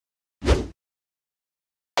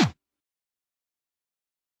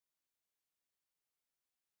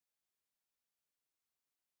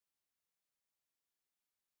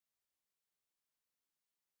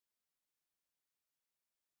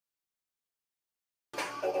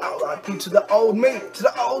R.I.P. to the old me,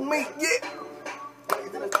 yeah.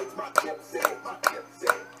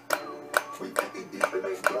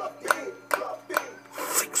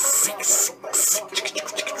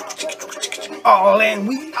 All in,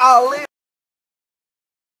 we all in.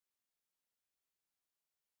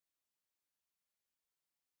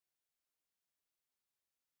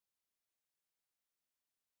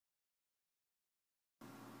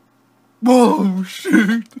 Whoa,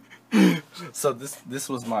 shoot. So this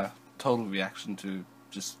was my total reaction to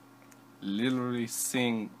just literally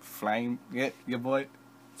seeing Flame. Yeah, your boy.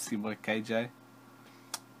 It's your boy KJ.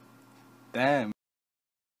 Damn.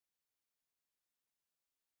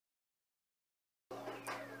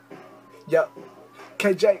 Yo,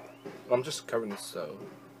 KJ. I'm just covering this, so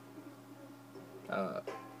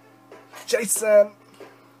JSon.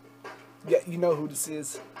 Yeah, you know who this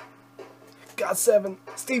is. God7,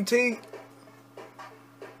 Steve T.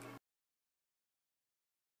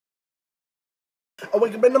 I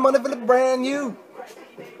wake up in the morning feeling brand new.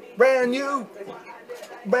 Brand new.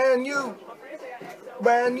 Brand new.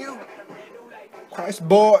 Brand new. Christ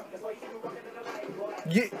boy.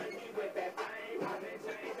 Yeah.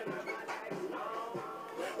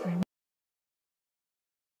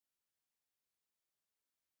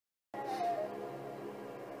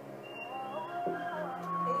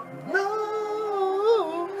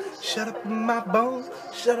 No. Shut up in my bones.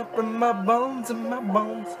 Shut up in my bones, in my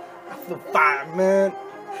bones. I feel fire, man.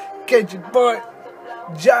 Catch your boy.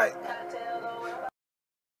 Jai.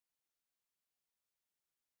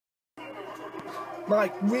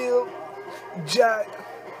 Mike Will. Jai.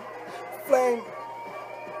 Flame.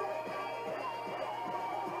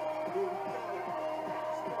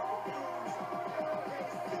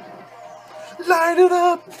 Light it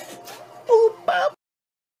up. Boop, bop.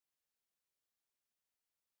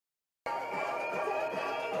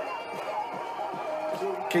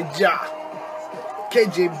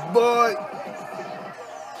 KJ boy,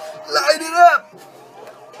 light it up.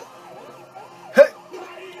 Hey,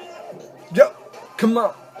 yo, come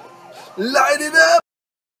on, light it up.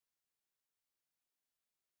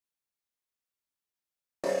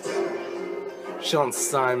 Sean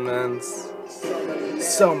Simmonds,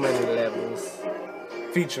 so many levels,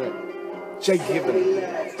 featuring JGivens,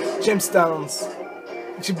 Gemstones.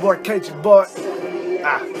 It's your boy KJ boy.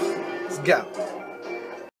 Let's go.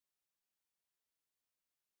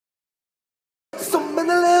 So many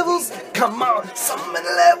levels, come on, so many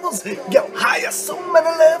levels, go higher, so many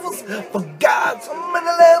levels, for God, so many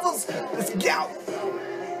levels, let's go.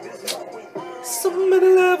 So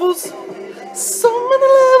many levels, so